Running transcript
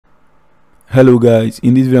Hello guys,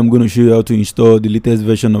 in this video I'm going to show you how to install the latest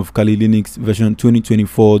version of Kali Linux version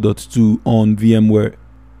 2024.2 on VMware.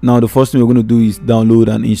 Now the first thing we're going to do is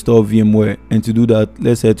download and install VMware, and to do that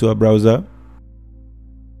let's head to our browser.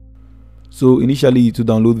 So initially, to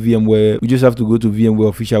download VMware we just have to go to VMware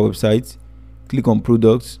official website, click on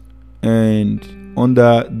products, and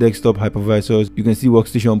under desktop hypervisors you can see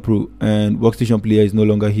Workstation Pro, and Workstation Player is no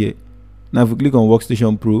longer here. Now if we click on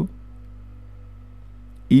Workstation Pro,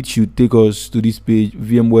 it should take us to this page,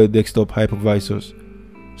 VMware Desktop Hypervisors.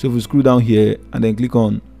 So if we scroll down here and then click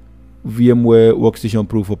on VMware Workstation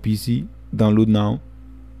Pro for PC, download now,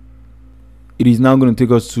 it is now going to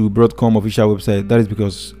take us to Broadcom official website. That is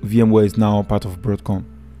because VMware is now part of Broadcom.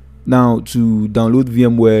 Now to download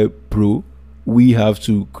VMware Pro, we have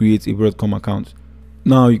to create a Broadcom account.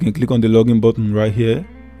 Now you can click on the login button right here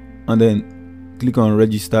and then click on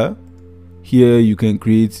register. Here you can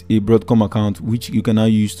create a Broadcom account which you can now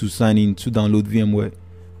use to sign in to download VMware.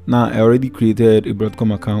 Now I already created a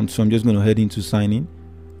Broadcom account, so I'm just going to head into sign in.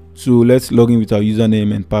 So let's log in with our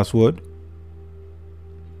username and password.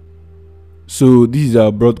 So this is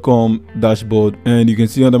our Broadcom dashboard, and you can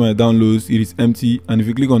see under my downloads it is empty, and if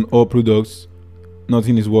you click on all products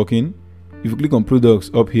nothing is working. If you click on products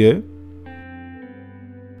up here,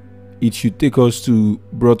 it should take us to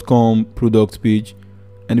Broadcom product page.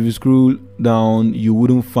 And if you scroll down, you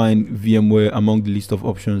wouldn't find VMware among the list of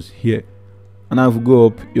options here. And now if we go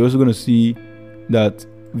up, you're also going to see that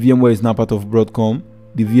VMware is now part of Broadcom.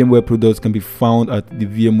 The VMware products can be found at the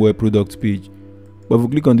VMware products page. But if we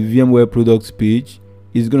click on the VMware products page,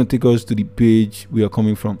 it's going to take us to the page we are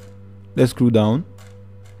coming from. Let's scroll down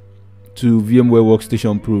to VMware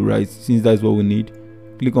Workstation Pro, right? Since that's what we need.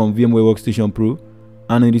 Click on VMware Workstation Pro,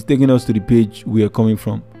 and it is taking us to the page we are coming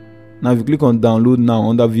from. Now if you click on download now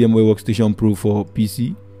under VMware Workstation Pro for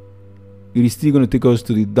PC, it is still going to take us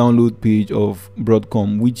to the download page of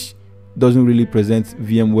Broadcom, which doesn't really present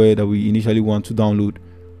VMware that we initially want to download.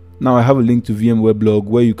 Now I have a link to VMware blog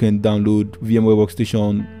where you can download VMware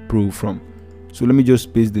Workstation Pro from. So let me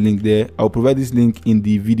just paste the link there. I'll provide this link in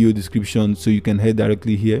the video description so you can head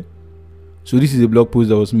directly here. So this is a blog post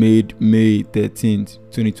that was made May 13th,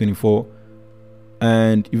 2024.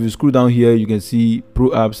 And if you scroll down here, you can see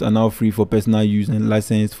Pro apps are now free for personal use and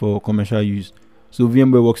licensed for commercial use. So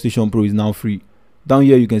VMware Workstation Pro is now free. Down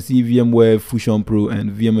here you can see VMware Fusion Pro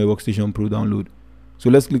and VMware Workstation Pro download.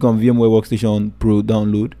 So let's click on VMware Workstation Pro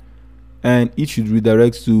download, and it should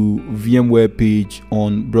redirect to VMware page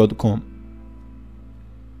on Broadcom.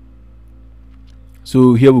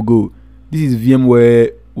 So here we go. This is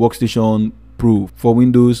VMware Workstation Pro for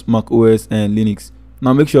Windows, Mac OS and Linux.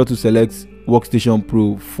 Now make sure to select Workstation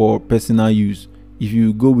Pro for personal use. If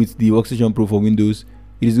you go with the Workstation Pro for Windows,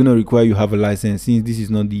 it is going to require you have a license, since this is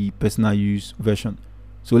not the personal use version.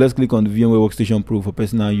 So let's click on the VMware Workstation Pro for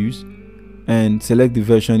personal use and select the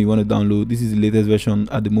version you want to download. This is the latest version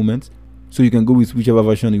at the moment, so you can go with whichever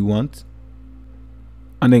version you want,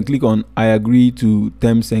 and then click on I agree to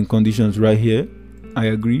terms and conditions right here. I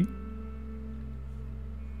agree.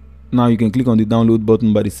 Now you can click on the download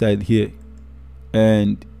button by the side here,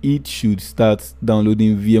 and it should start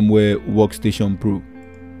downloading VMware Workstation Pro.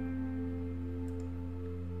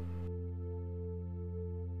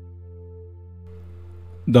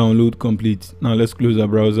 Download complete. Now let's close our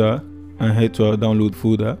browser and head to our download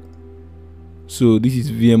folder. So this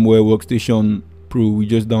is VMware Workstation Pro we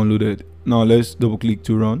just downloaded. Now let's double click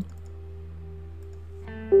to run.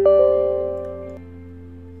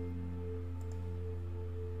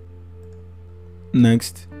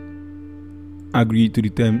 Next. Agree to the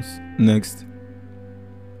terms. Next.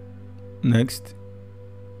 Next.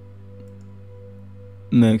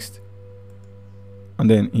 Next. And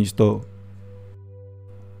then install.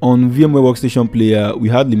 On VMware Workstation Player, we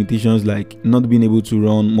had limitations like not being able to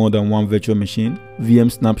run more than one virtual machine, VM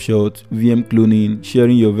snapshot, VM cloning,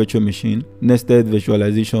 sharing your virtual machine, nested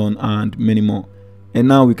virtualization, and many more. And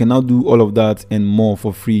now we can now do all of that and more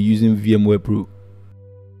for free using VMware Pro.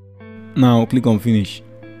 Now click on finish.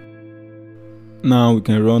 Now we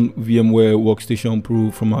can run VMware Workstation Pro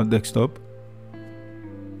from our desktop.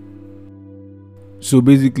 So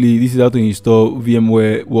basically this is how to install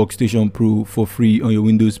VMware Workstation Pro for free on your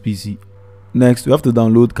Windows PC. Next we have to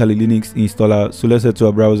download Kali Linux installer. So let's head to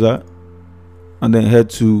our browser and then head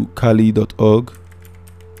to kali.org.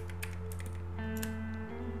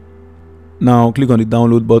 Now click on the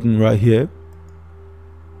download button right here,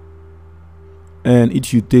 and it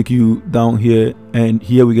should take you down here, and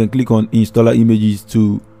here we can click on installer images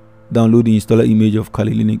to download the installer image of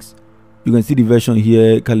Kali Linux. You can see the version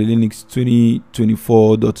here, Kali Linux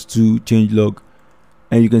 2024.2 changelog,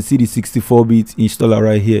 and you can see the 64-bit installer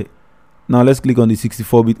right here. Now let's click on the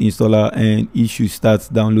 64-bit installer and it should start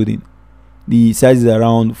downloading. The size is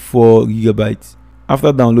around 4 GB.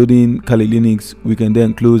 After downloading Kali Linux, we can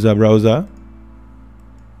then close our browser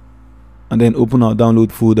and then open our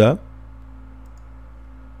download folder.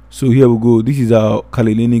 So here we go. This is our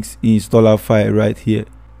Kali Linux installer file right here.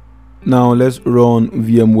 Now let's run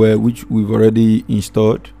VMware, which we've already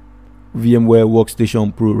installed. VMware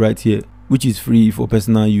Workstation Pro right here, which is free for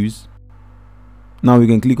personal use. Now we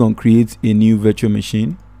can click on create a new virtual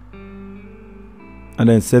machine and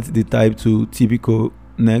then set the type to typical.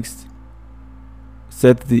 Next,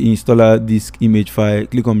 set the installer disk image file,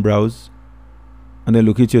 click on browse and then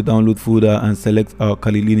locate your download folder and select our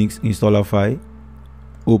Kali Linux installer file.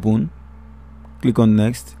 Open, click on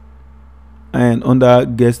next, and under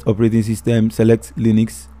guest operating system select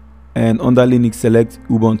Linux, and under Linux select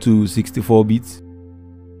Ubuntu 64-bit.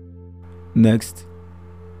 Next,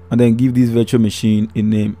 and then give this virtual machine a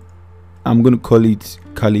name. I'm going to call it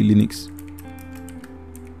Kali Linux.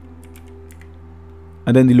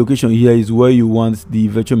 And then the location here is where you want the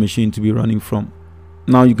virtual machine to be running from.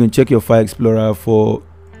 Now you can check your file explorer for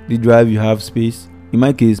the drive you have space. In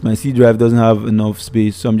my case, my C drive doesn't have enough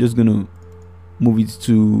space, so I'm just going to move it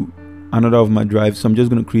to another of my drives. So I'm just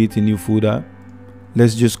going to create a new folder.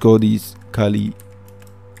 Let's just call this Kali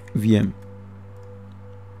VM.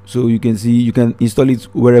 So you can see you can install it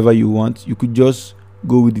wherever you want. You could just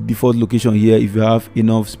go with the default location here if you have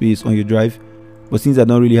enough space on your drive, but since I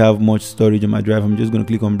don't really have much storage on my drive, I'm just going to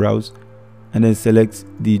click on browse and then select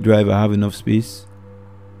the drive I have enough space.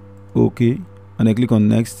 Okay, and then click on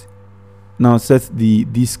next. Now set the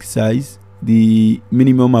disk size. The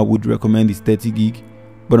minimum I would recommend is 30 gig,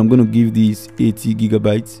 but I'm going to give this 80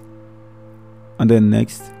 gigabytes. And then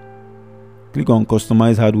next, click on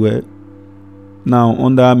customize hardware. Now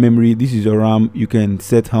under memory, this is your RAM. You can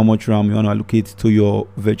set how much RAM you want to allocate to your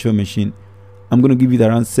virtual machine. I'm going to give it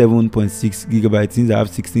around 7.6 gigabytes since I have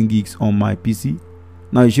 16 gigs on my PC.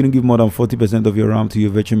 Now you shouldn't give more than 40% of your RAM to your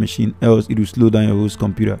virtual machine, else it will slow down your host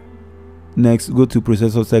computer. Next, go to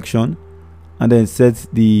processor section and then set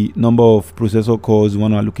the number of processor cores you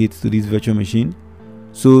want to allocate to this virtual machine.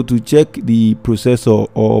 So to check the processor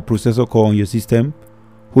or processor core on your system,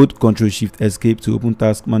 hold Ctrl+Shift+Escape to open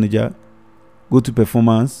Task Manager. Go to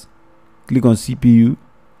performance, click on CPU,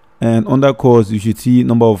 and under cores you should see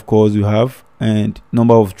number of cores you have and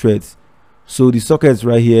number of threads. So the sockets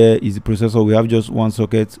right here is the processor. We have just one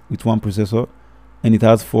socket with one processor and it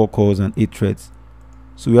has 4 cores and 8 threads.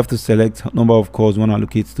 So we have to select number of cores we want to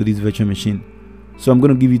allocate to this virtual machine. So I'm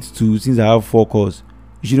going to give it to, since I have 4 cores,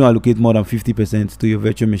 you shouldn't allocate more than 50% to your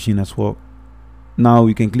virtual machine as well. Now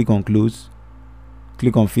we can click on close,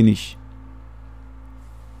 click on finish,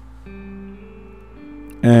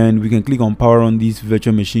 and we can click on power on this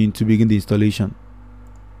virtual machine to begin the installation.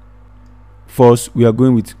 First, we are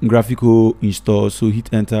going with graphical install, so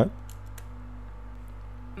hit enter.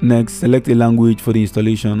 Next, select a language for the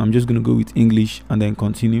installation. I'm just going to go with English and then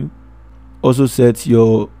continue. Also set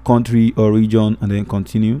your country or region and then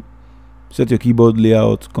continue. Set your keyboard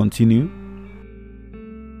layout, continue.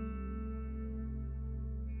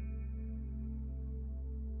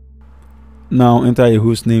 Now enter a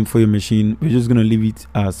host name for your machine. We're just going to leave it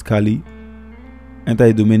as Kali. Enter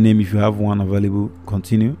a domain name if you have one available,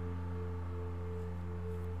 continue.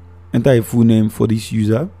 Enter a full name for this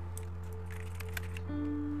user,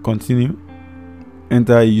 continue.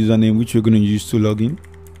 Enter a username which you're going to use to log in,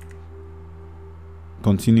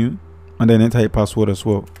 continue. And then enter a password as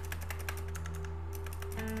well,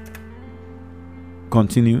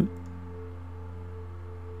 continue.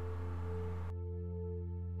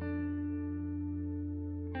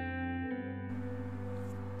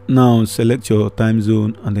 Now select your time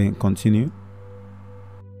zone and then continue.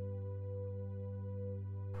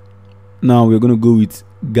 Now we're going to go with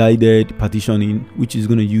guided partitioning, which is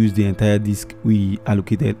going to use the entire disk we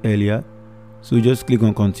allocated earlier. So just click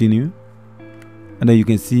on continue, and then you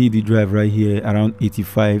can see the drive right here around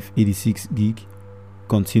 86 gig.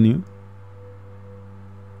 Continue.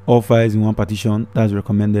 All files in one partition, that's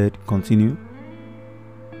recommended, continue.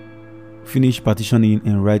 Finish partitioning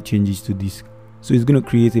and write changes to disk. So it's going to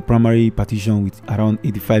create a primary partition with around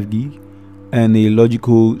 85 gig and a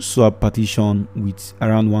logical swap partition with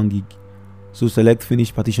around 1 gig. So select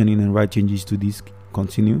finish partitioning and write changes to disk,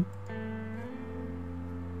 continue.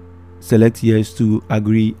 Select yes to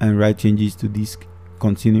agree and write changes to disk,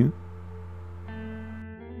 continue.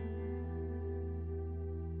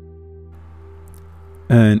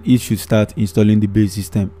 And it should start installing the base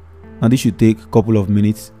system. Now this should take a couple of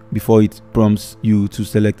minutes before it prompts you to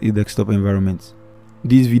select a desktop environment.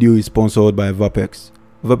 This video is sponsored by Vapex.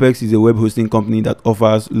 Verpex is a web hosting company that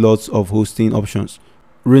offers lots of hosting options,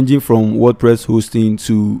 ranging from WordPress hosting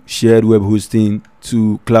to shared web hosting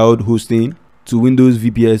to cloud hosting to Windows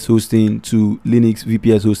VPS hosting to Linux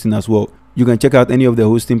VPS hosting as well. You can check out any of the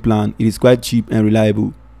hosting plan. It is quite cheap and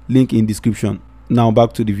reliable. Link in description. Now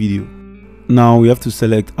back to the video. Now we have to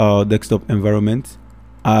select our desktop environment.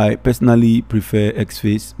 I personally prefer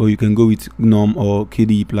Xphase, but you can go with GNOME or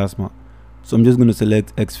KDE Plasma. So I'm just going to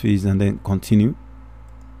select Xphase and then continue.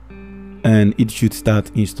 And it should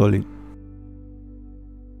start installing.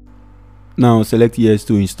 Now select yes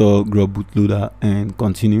to install Grub bootloader and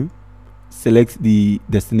continue. Select the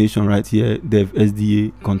destination right here, dev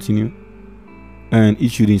SDA, continue, and it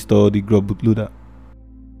should install the Grub bootloader.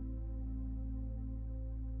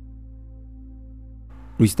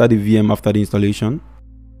 Restart the VM after the installation,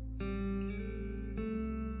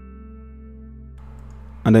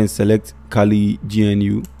 and then select Kali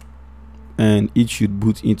GNU, and it should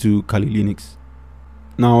boot into Kali Linux.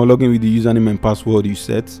 Now log in with the username and password you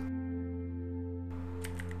set,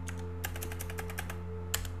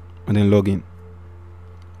 and then log in.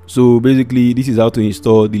 So basically this is how to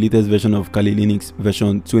install the latest version of Kali Linux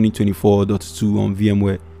version 2024.2 on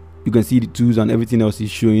VMware. You can see the tools and everything else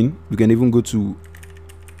is showing. You can even go to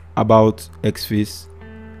about Xphase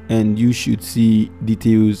and you should see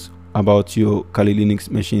details about your Kali Linux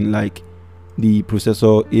machine, like the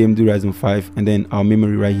processor, AMD Ryzen 5, and then our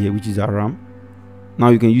memory right here, which is our RAM. Now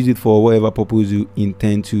you can use it for whatever purpose you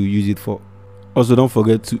intend to use it for. Also, don't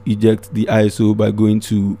forget to eject the ISO by going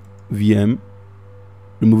to VM,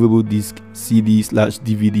 removable disk,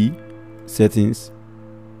 CD/DVD, settings,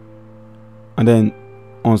 and then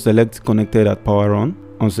unselect connected at power on,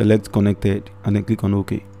 unselect connected, and then click on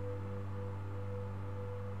OK.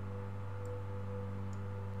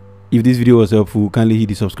 If this video was helpful, kindly hit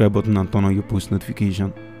the subscribe button and turn on your post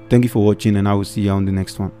notification. Thank you for watching, and I will see you on the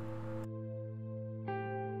next one.